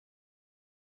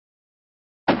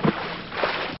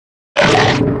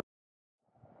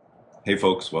Hey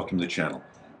folks, welcome to the channel.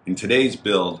 In today's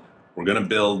build, we're going to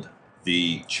build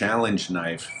the challenge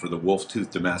knife for the Wolf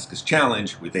Tooth Damascus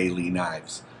Challenge with A-Lee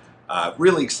knives.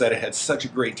 Really excited, had such a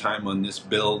great time on this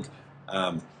build.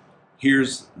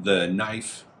 Here's the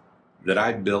knife that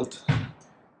I built.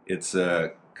 It's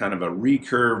a kind of a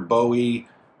recurve Bowie,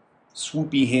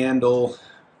 swoopy handle,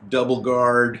 double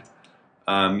guard.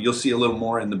 You'll see a little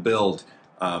more in the build.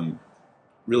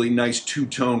 Really nice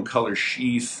two-tone color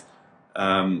sheath.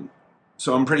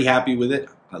 So I'm pretty happy with it.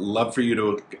 I'd love for you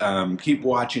to keep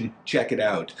watching, check it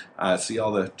out, see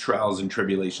all the trials and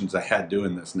tribulations I had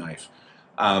doing this knife.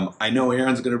 I know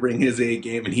Aaron's going to bring his A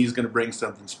game and he's going to bring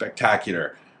something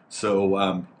spectacular.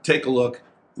 So take a look,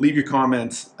 leave your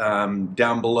comments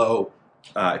down below.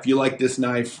 If you like this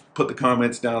knife, put the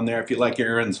comments down there. If you like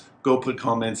Aaron's, go put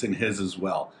comments in his as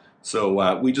well.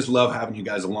 So we just love having you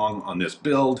guys along on this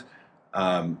build.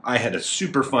 I had a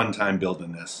super fun time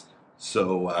building this.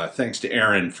 So thanks to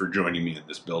Aaron for joining me in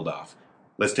this build off.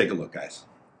 Let's take a look, guys.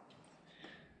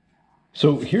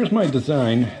 So here's my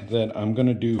design that I'm going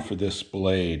to do for this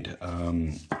blade.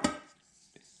 It's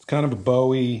kind of a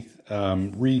Bowie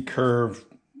recurve.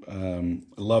 I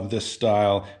love this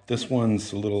style. This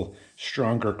one's a little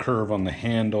stronger curve on the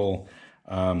handle.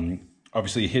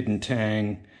 Obviously a hidden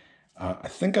tang. I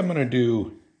think I'm going to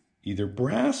do either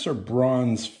brass or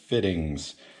bronze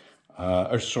fittings.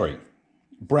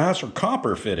 Brass or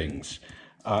copper fittings.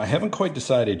 I haven't quite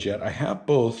decided yet. I have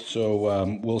both,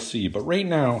 so we'll see. But right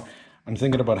now, I'm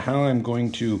thinking about how I'm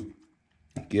going to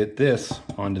get this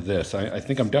onto this. I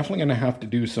think I'm definitely going to have to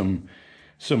do some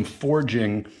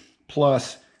forging.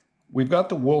 Plus, we've got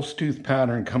the wolf's tooth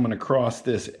pattern coming across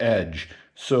this edge,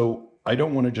 so I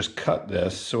don't want to just cut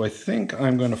this. So I think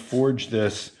I'm going to forge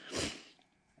this,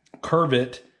 curve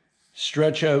it,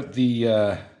 stretch out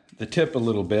the tip a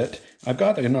little bit. I've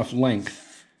got enough length.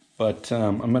 But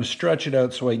I'm going to stretch it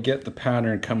out so I get the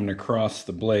pattern coming across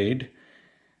the blade.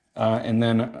 And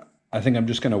then I think I'm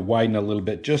just going to widen a little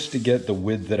bit just to get the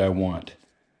width that I want.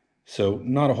 So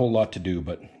not a whole lot to do,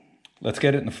 but let's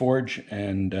get it in the forge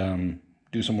and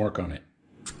do some work on it.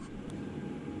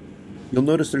 You'll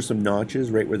notice there's some notches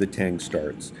right where the tang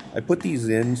starts. I put these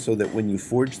in so that when you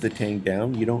forge the tang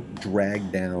down, you don't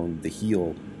drag down the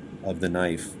heel of the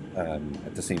knife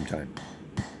at the same time.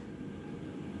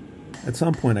 At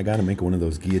some point, I got to make one of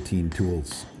those guillotine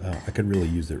tools. I could really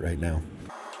use it right now.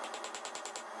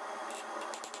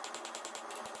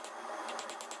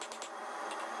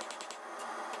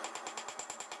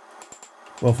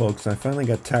 Well, folks, I finally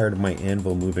got tired of my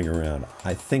anvil moving around.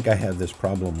 I think I have this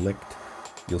problem licked.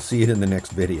 You'll see it in the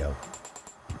next video.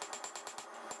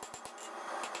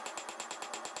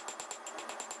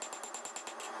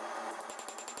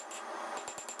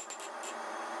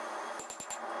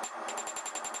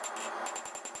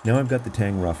 Now I've got the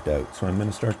tang roughed out, so I'm going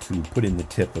to start to put in the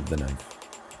tip of the knife.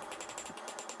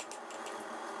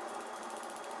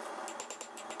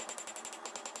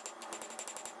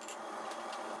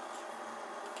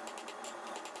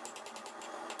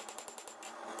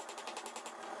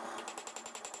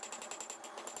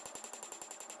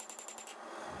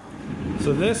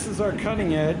 So this is our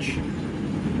cutting edge,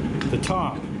 the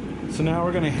top. So now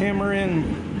we're going to hammer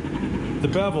in the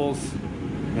bevels,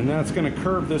 and that's going to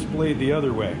curve this blade the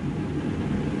other way.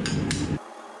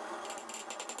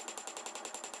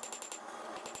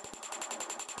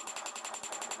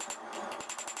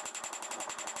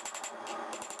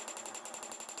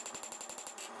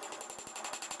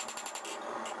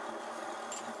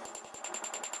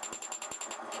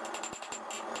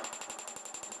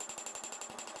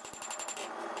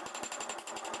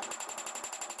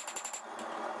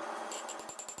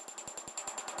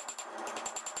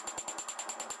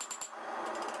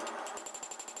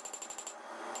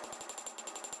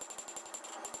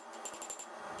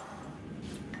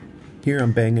 Here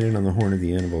I'm banging it on the horn of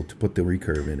the anvil to put the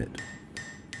recurve in it.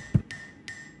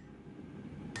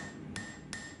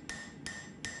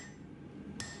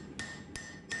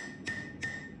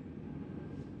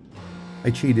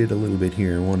 I cheated a little bit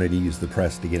here and wanted to use the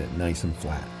press to get it nice and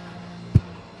flat.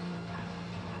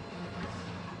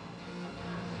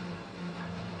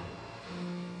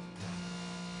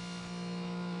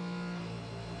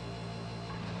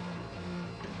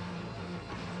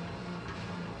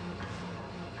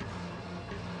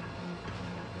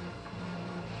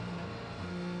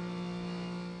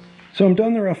 So I'm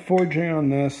done the rough forging on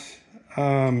this.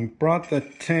 Brought the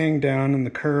tang down in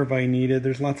the curve I needed.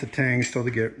 There's lots of tang still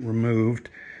to get removed.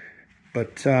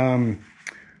 But I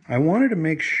wanted to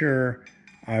make sure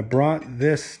I brought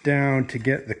this down to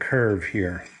get the curve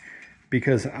here.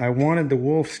 because I wanted the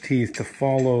wolf's teeth to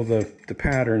follow the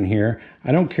pattern here.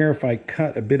 I don't care if I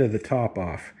cut a bit of the top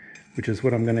off, which is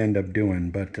what I'm going to end up doing,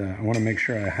 but I want to make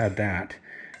sure I had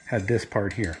this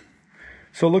part here.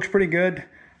 So it looks pretty good.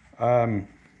 I'll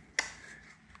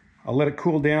let it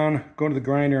cool down, go to the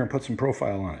grinder, and put some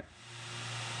profile on it.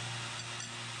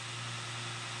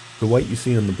 The white you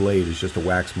see on the blade is just a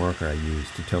wax marker I use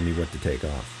to tell me what to take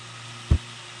off.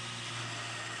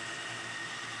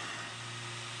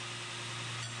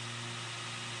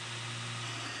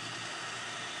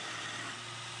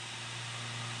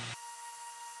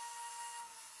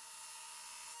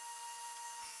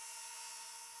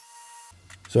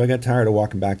 So I got tired of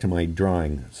walking back to my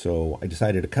drawing, so I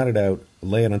decided to cut it out,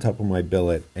 lay it on top of my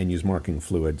billet, and use marking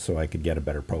fluid so I could get a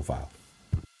better profile.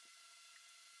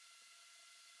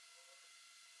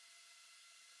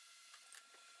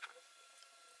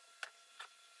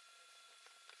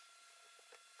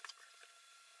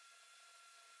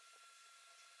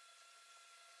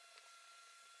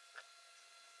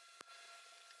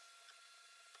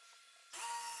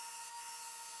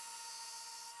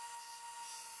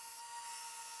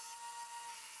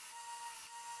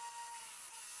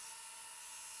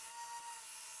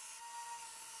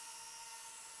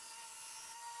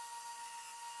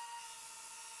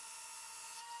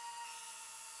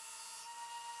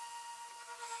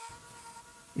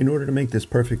 In order to make this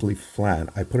perfectly flat,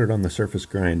 I put it on the surface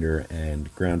grinder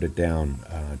and ground it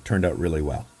down. Turned out really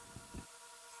well.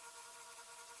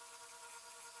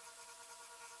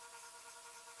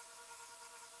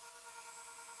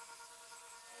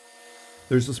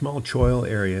 There's a small choil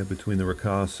area between the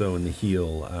ricasso and the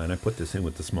heel, and I put this in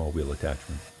with the small wheel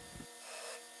attachment.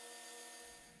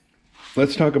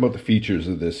 Let's talk about the features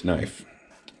of this knife.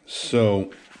 So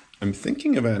I'm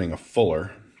thinking of adding a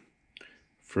fuller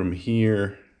from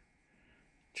here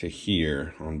to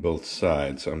here on both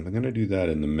sides. So I'm going to do that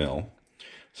in the mill.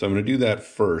 So I'm going to do that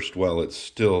first while it's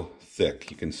still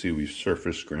thick. You can see we've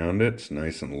surface ground it. It's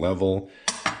nice and level.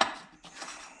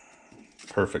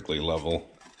 Perfectly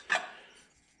level.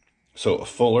 So a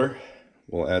fuller,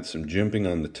 we'll add some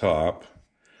jimping on the top.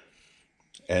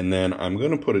 And then I'm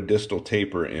going to put a distal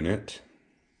taper in it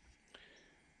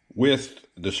with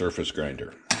the surface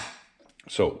grinder.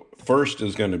 So first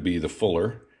is going to be the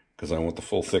fuller, because I want the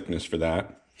full thickness for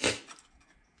that.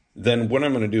 Then what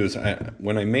I'm going to do is,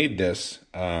 when I made this,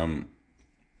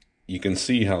 you can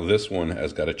see how this one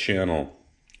has got a channel.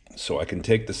 So I can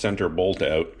take the center bolt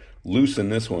out, loosen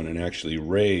this one, and actually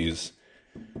raise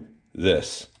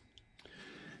this.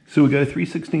 So we got a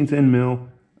 3/16 end mill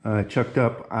chucked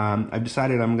up. I've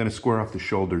decided I'm going to square off the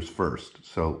shoulders first.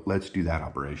 So let's do that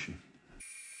operation.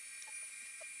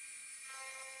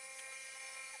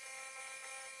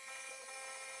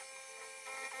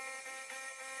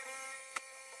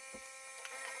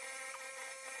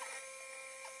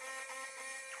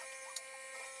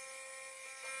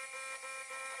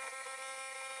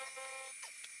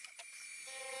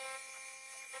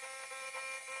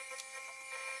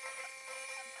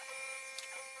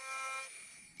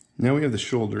 Now we have the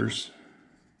shoulders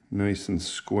nice and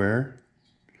square.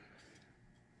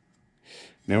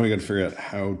 Now we got to figure out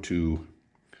how to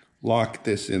lock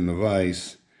this in the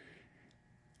vise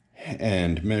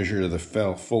and measure the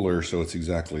fuller so it's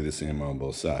exactly the same on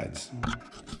both sides.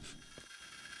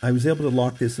 I was able to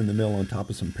lock this in the mill on top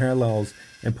of some parallels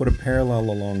and put a parallel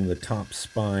along the top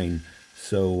spine,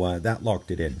 so that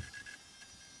locked it in.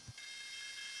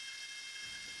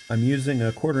 I'm using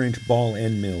a 1/4 inch ball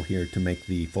end mill here to make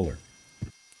the fuller.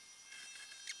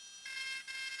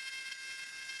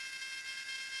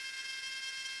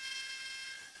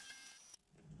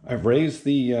 I've raised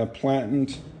the platen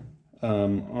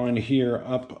on here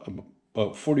up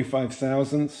about 45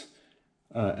 thousandths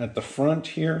at the front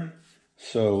here.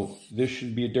 So this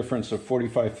should be a difference of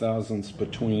 45 thousandths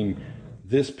between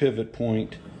this pivot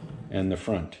point and the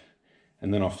front.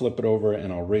 And then I'll flip it over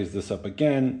and I'll raise this up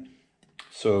again.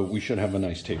 So we should have a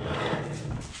nice taper.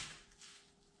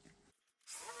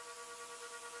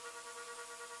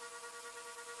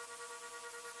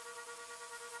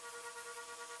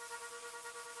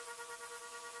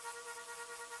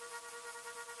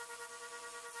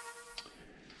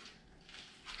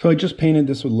 So I just painted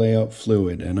this with layout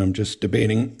fluid, and I'm just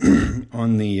debating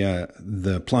on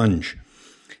the plunge.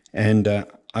 And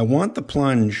I want the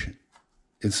plunge.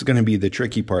 It's going to be the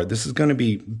tricky part. This is going to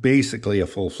be basically a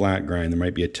full flat grind. There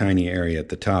might be a tiny area at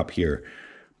the top here,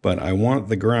 but I want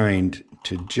the grind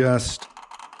to just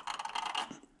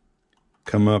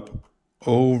come up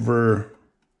over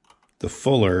the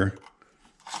fuller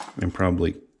and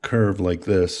probably curve like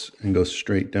this and go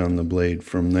straight down the blade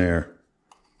from there.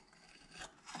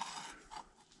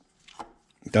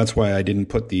 That's why I didn't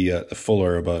put the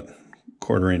fuller about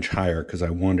 1/4 inch higher, because I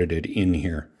wanted it in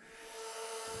here.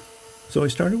 So I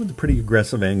started with a pretty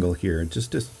aggressive angle here,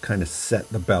 just to kind of set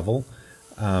the bevel.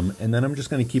 And then I'm just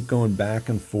going to keep going back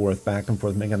and forth,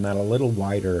 making that a little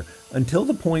wider until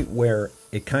the point where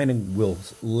it kind of will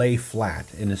lay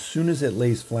flat. And as soon as it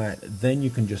lays flat, then you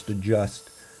can just adjust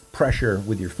pressure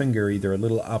with your finger, either a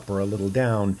little up or a little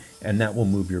down, and that will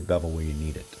move your bevel where you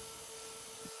need it.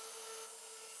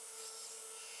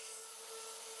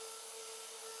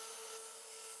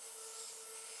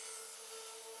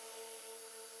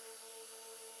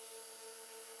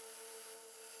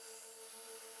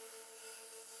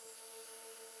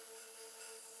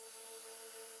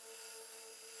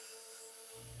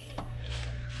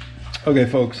 Okay,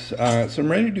 folks, so I'm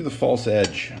ready to do the false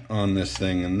edge on this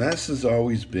thing, and this has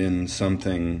always been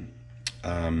something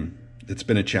that's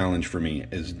been a challenge for me,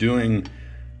 is doing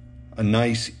a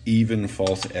nice, even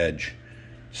false edge.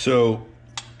 So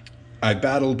I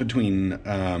battled between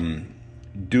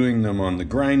doing them on the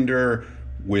grinder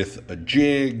with a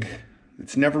jig.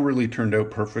 It's never really turned out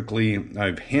perfectly.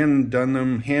 I've hand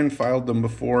filed them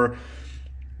before.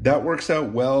 That works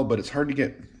out well, but it's hard to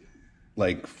get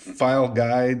like file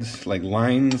guides, like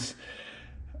lines.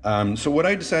 So what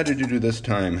I decided to do this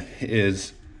time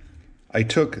is I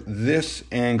took this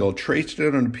angle, traced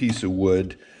it on a piece of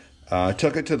wood,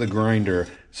 took it to the grinder.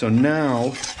 So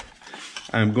now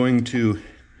I'm going to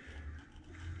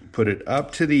put it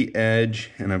up to the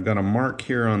edge, and I've got a mark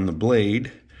here on the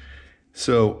blade.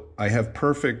 So I have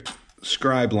perfect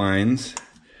scribe lines.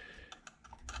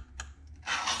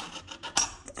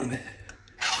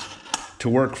 To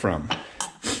work from.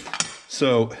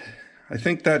 So I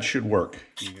think that should work.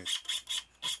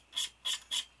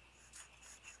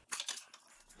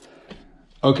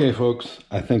 Okay, folks,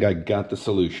 I think I got the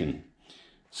solution.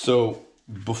 So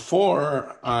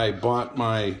before I bought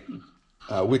my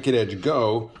Wicked Edge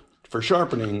Go for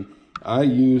sharpening, I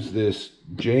used this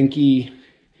janky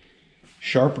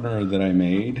sharpener that I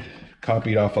made,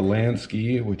 copied off a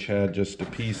Lansky, which had just a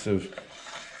piece of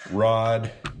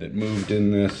rod that moved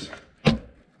in this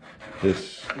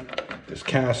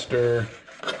caster.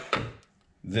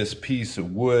 This piece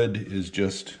of wood is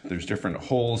just, there's different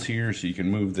holes here so you can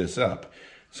move this up.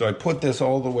 So I put this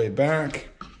all the way back,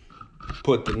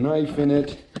 put the knife in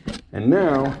it, and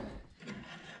now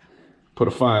put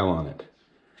a file on it.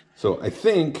 So I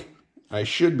think I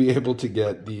should be able to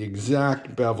get the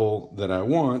exact bevel that I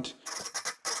want.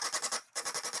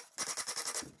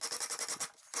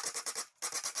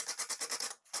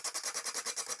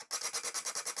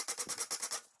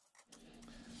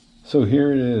 So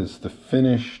here it is, the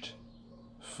finished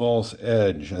false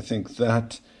edge. I think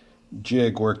that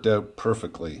jig worked out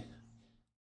perfectly.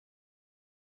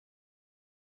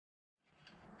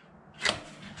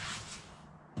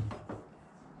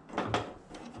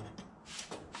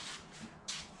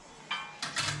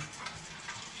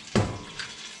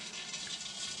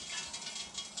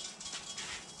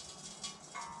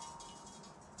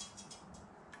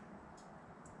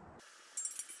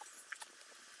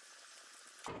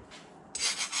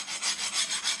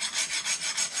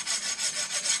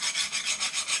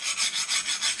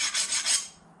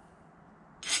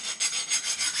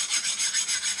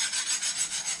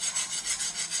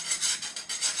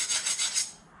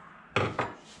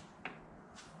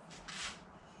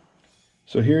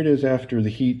 So here it is after the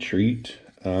heat treat.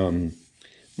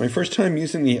 My first time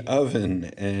using the oven,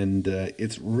 and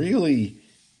it's really,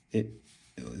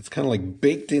 it's kind of like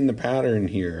baked in the pattern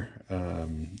here.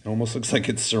 It almost looks like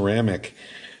it's ceramic.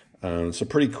 So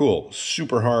pretty cool.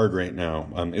 Super hard right now.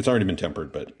 It's already been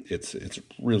tempered, but it's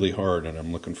really hard, and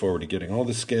I'm looking forward to getting all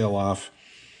the scale off.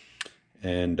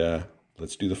 And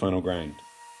let's do the final grind.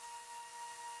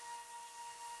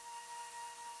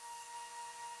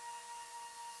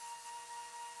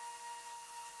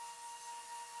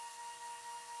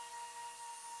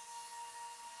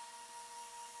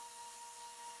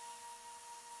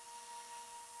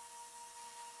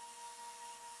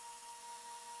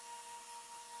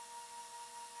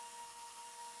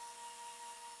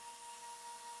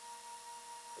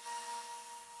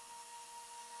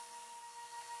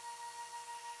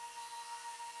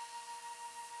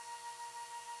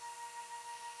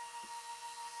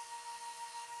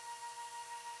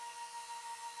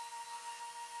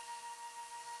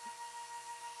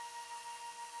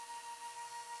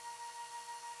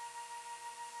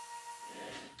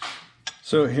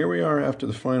 So here we are after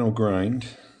the final grind.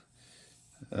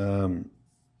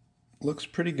 Looks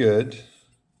pretty good.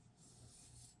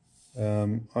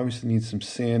 Obviously needs some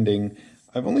sanding.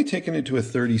 I've only taken it to a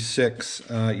 36.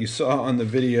 You saw on the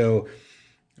video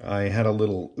I had a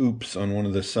little oops on one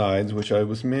of the sides, which I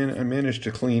managed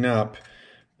to clean up,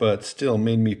 but still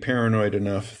made me paranoid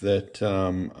enough that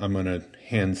I'm going to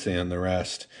hand sand the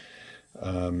rest.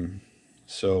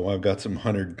 So I've got some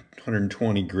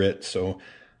 120 grit, so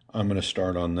I'm going to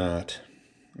start on that.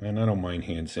 And I don't mind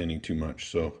hand sanding too much,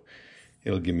 so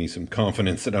it'll give me some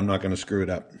confidence that I'm not going to screw it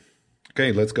up.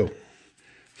 Okay, let's go.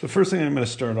 So first thing I'm going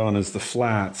to start on is the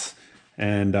flats.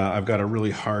 And I've got a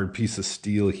really hard piece of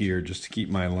steel here just to keep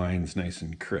my lines nice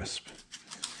and crisp.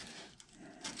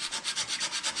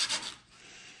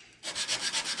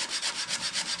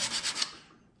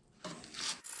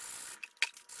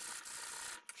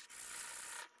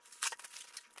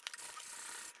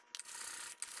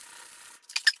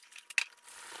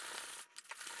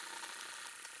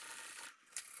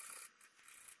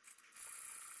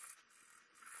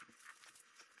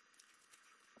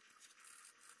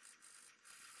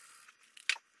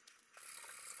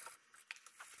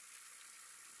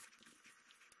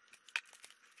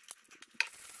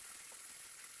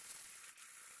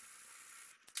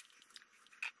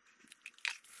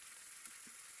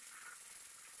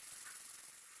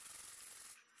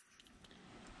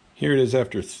 Here it is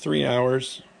after 3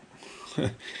 hours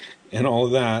and all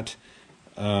of that.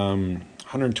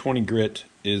 120 grit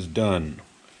is done.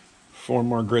 4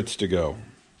 more grits to go.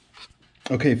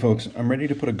 Okay, folks, I'm ready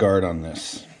to put a guard on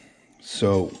this.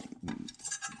 So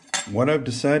what I've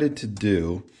decided to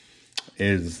do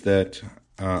is that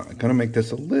I'm going to make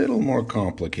this a little more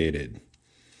complicated.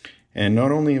 And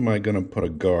not only am I going to put a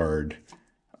guard,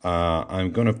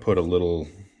 I'm going to put a little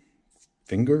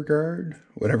finger guard,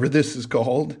 whatever this is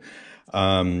called,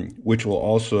 which will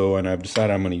also, and I've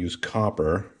decided I'm going to use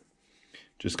copper,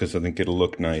 just because I think it'll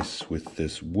look nice with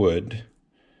this wood.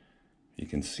 You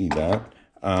can see that.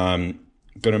 I'm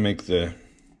going to make the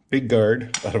big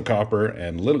guard out of copper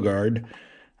and little guard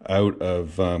out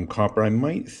of copper. I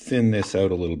might thin this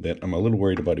out a little bit. I'm a little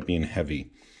worried about it being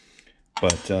heavy.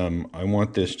 But I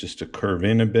want this just to curve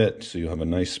in a bit so you have a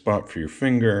nice spot for your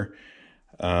finger.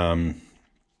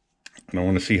 And I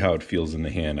want to see how it feels in the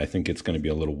hand. I think it's going to be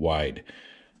a little wide.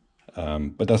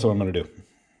 But that's what I'm going to do.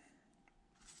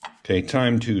 Okay,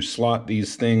 time to slot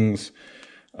these things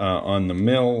on the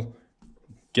mill,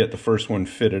 get the first one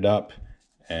fitted up,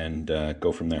 and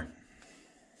go from there.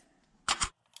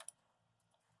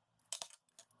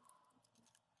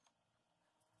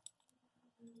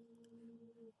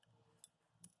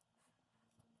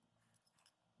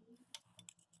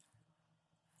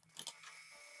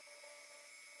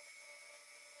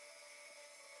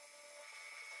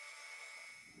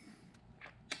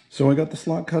 So I got the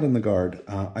slot cut in the guard.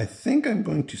 I think I'm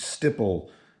going to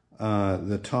stipple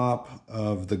the top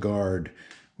of the guard,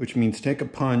 which means take a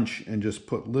punch and just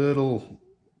put little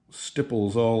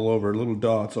stipples all over, little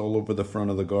dots all over the front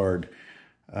of the guard,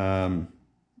 and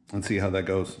see how that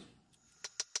goes.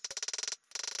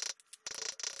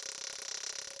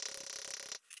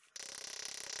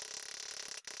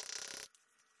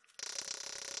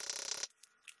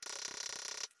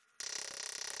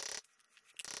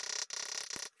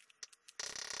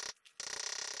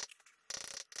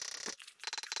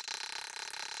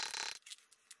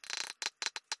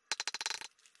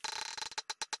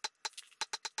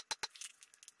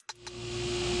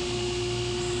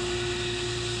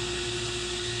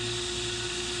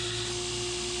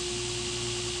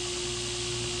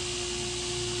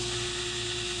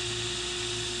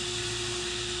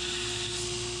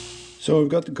 So I've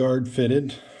got the guard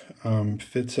fitted,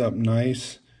 fits up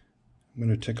nice. I'm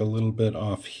going to take a little bit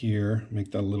off here,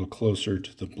 make that a little closer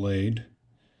to the blade,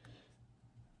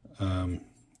 to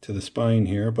the spine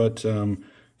here, but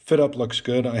fit up looks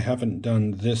good. I haven't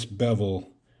done this bevel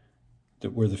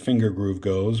where the finger groove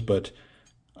goes, but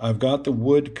I've got the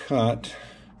wood cut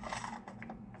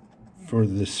for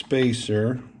the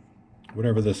spacer,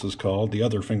 whatever this is called, the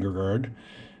other finger guard.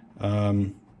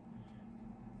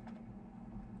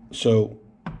 So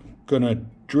gonna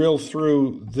drill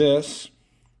through this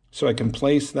so I can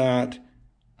place that.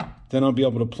 Then I'll be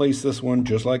able to place this one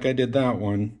just like I did that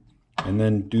one, and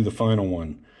then do the final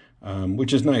one,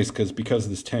 which is nice because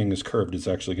this tang is curved, it's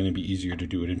actually going to be easier to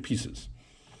do it in pieces.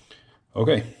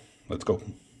 Okay, let's go.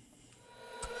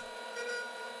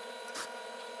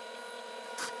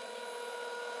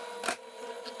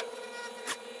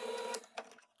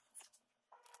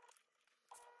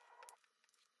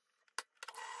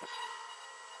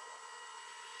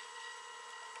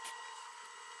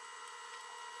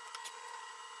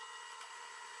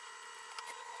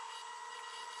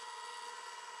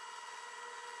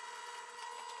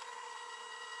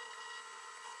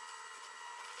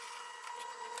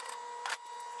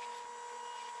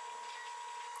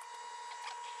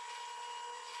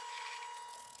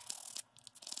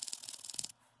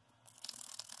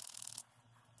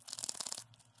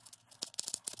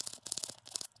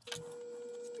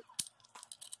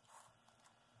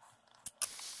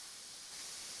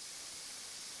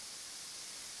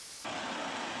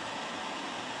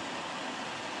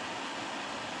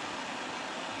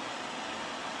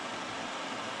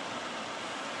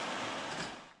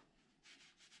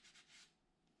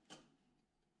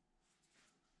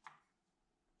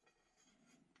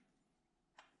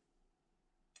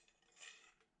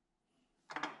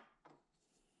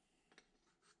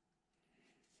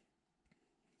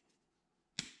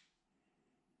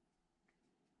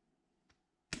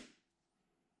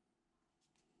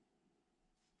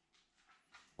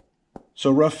 So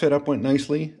rough fit up went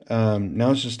nicely. Now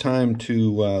it's just time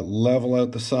to level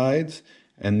out the sides,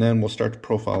 and then we'll start to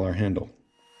profile our handle.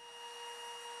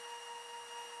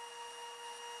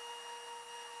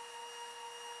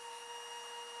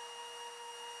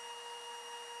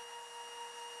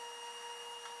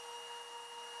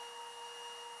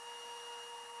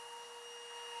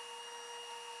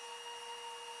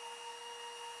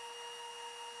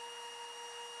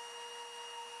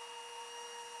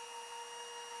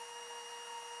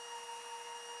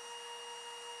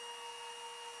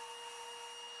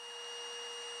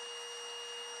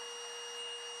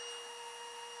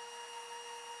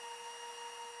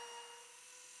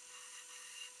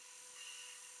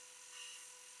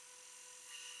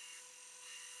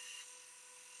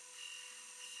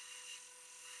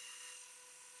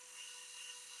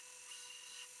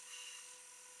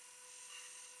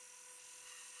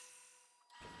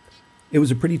 It was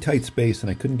a pretty tight space and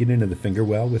I couldn't get into the finger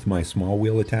well with my small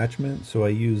wheel attachment, so I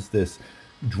used this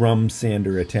drum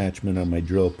sander attachment on my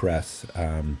drill press.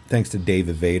 Thanks to Dave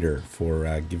Evader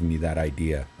for giving me that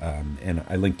idea, and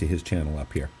I linked to his channel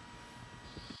up here.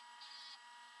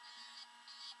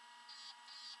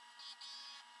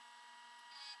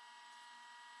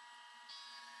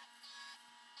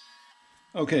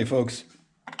 Okay, folks,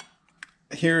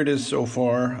 here it is so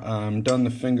far. Done the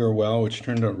finger well, which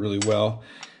turned out really well.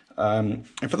 And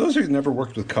for those who've never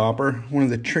worked with copper, one of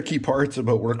the tricky parts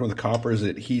about working with copper is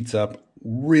it heats up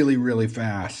really, really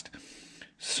fast.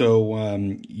 So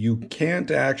you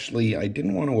can't actually, I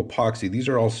didn't want to epoxy. These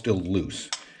are all still loose.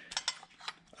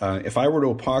 If I were to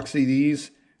epoxy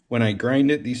these, when I grind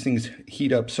it, these things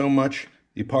heat up so much,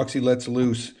 the epoxy lets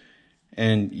loose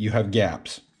and you have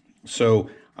gaps. So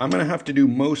I'm going to have to do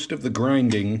most of the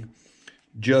grinding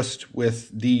just with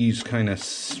these kind of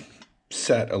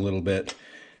set a little bit.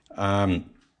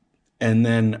 And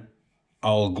then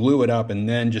I'll glue it up and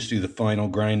then just do the final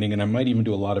grinding, and I might even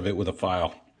do a lot of it with a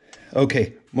file.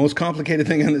 Okay, most complicated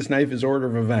thing on this knife is order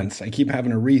of events. I keep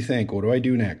having to rethink, what do I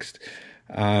do next?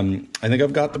 I think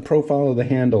I've got the profile of the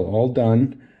handle all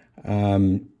done.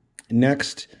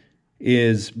 Next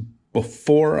is,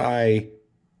 before I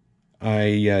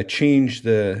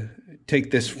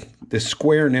take this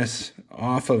squareness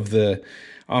off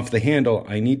the handle,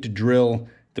 I need to drill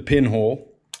the pinhole.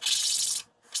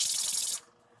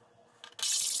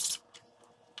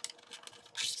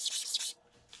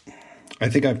 I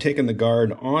think I've taken the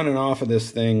guard on and off of this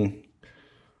thing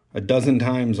a dozen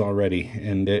times already,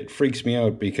 and it freaks me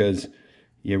out because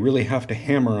you really have to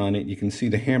hammer on it. You can see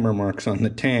the hammer marks on the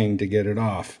tang to get it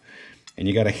off, and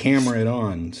you got to hammer it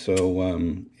on,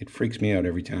 so it freaks me out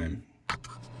every time.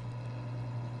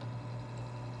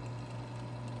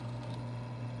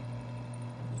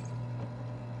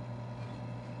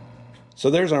 So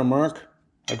there's our mark.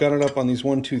 I've got it up on these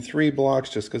 1, 2, 3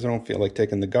 blocks just because I don't feel like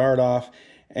taking the guard off.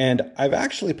 And I've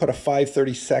actually put a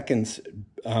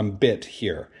 5/32 bit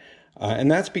here.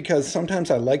 And that's because sometimes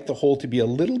I like the hole to be a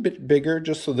little bit bigger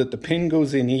just so that the pin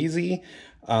goes in easy.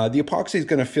 The epoxy is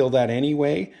going to fill that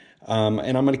anyway.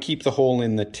 And I'm going to keep the hole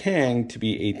in the tang to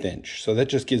be 1/8 inch. So that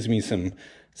just gives me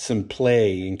some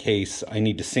play in case I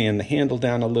need to sand the handle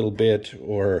down a little bit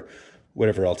or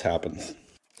whatever else happens.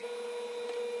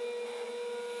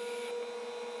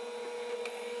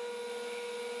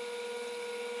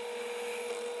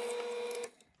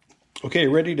 Okay,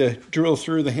 ready to drill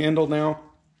through the handle now.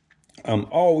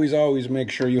 Always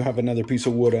make sure you have another piece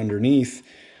of wood underneath.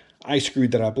 I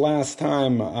screwed that up last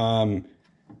time.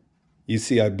 You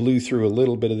see I blew through a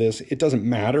little bit of this. It doesn't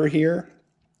matter here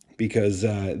because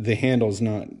the handle's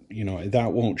not,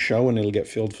 that won't show and it'll get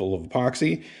filled full of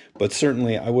epoxy. But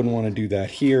certainly I wouldn't want to do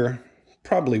that here.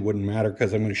 Probably wouldn't matter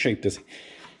because I'm going to shape this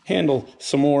handle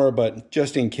some more, but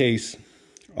just in case,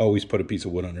 always put a piece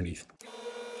of wood underneath.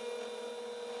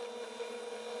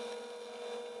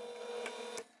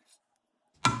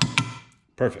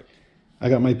 Perfect. I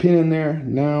got my pin in there.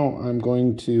 Now I'm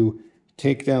going to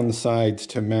take down the sides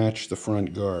to match the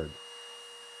front guard.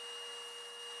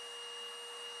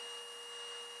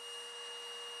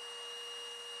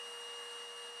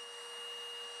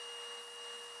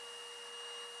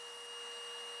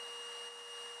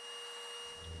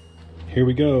 Here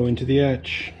we go into the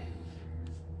etch.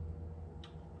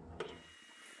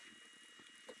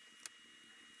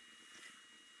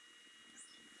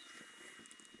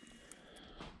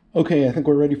 Okay, I think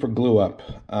we're ready for glue up.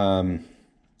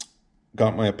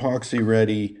 Got my epoxy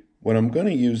ready. What I'm going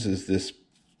to use is this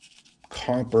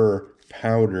copper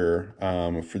powder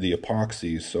for the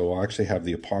epoxy. So I'll actually have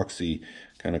the epoxy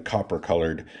kind of copper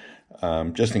colored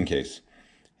just in case.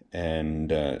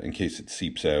 and in case it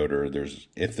seeps out, or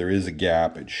if there is a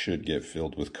gap, it should get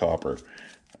filled with copper.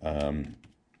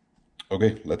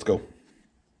 Okay, let's go.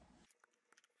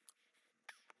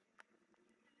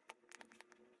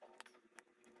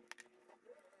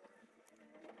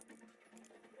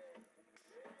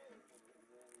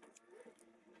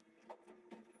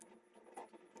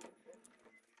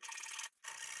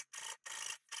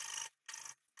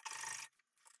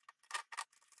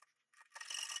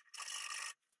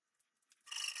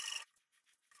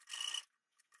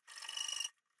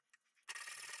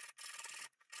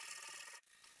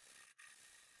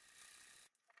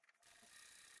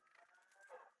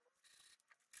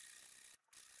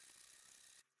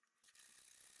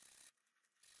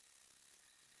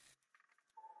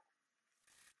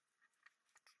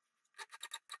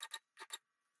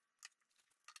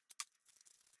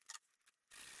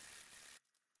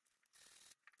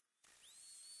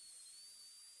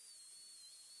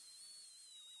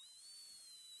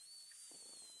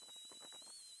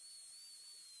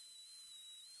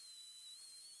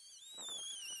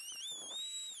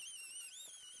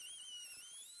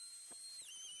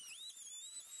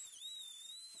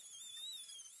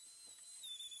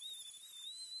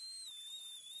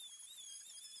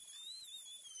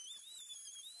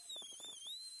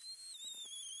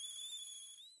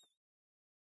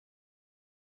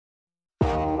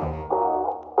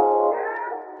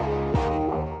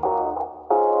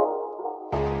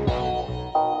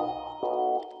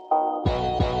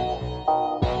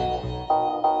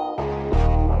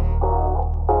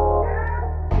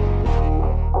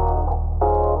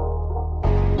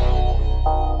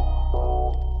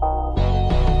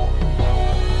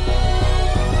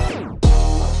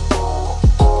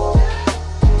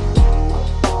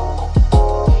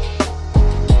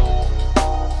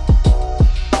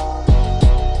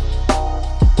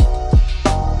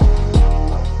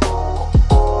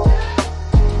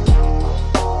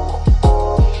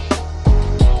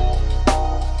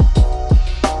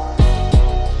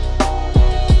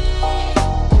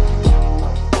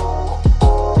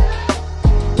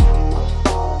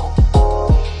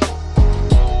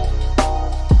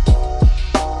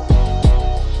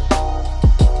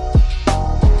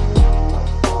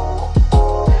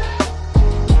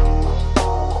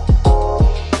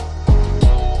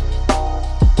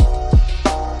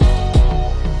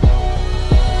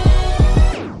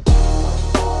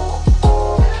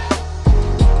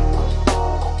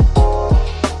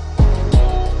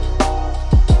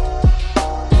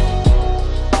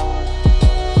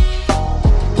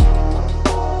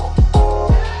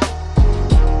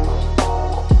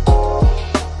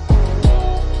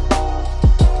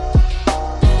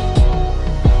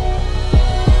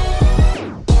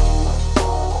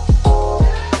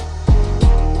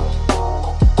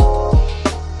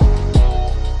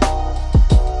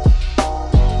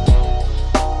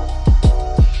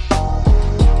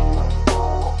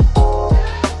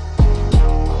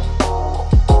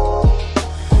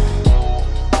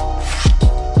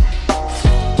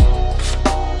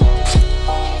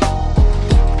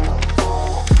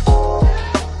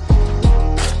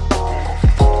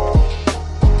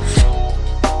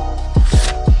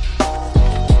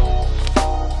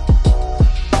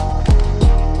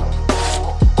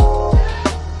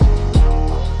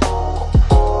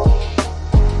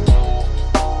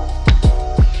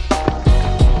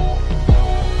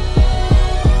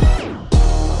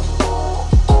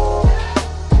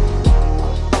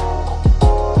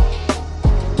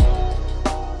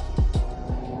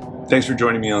 Thanks for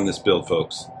joining me on this build,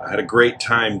 folks. I had a great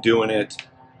time doing it.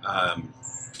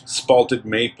 Spalted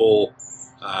maple,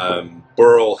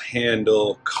 burl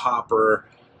handle, copper,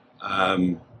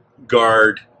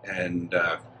 guard, and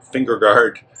finger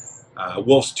guard,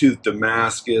 wolf's tooth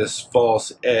Damascus,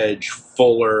 false edge,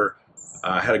 fuller.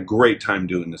 Had a great time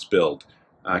doing this build.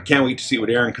 Can't wait to see what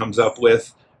Aaron comes up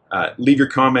with. Leave your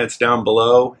comments down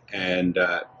below, and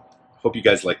hope you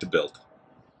guys like the build.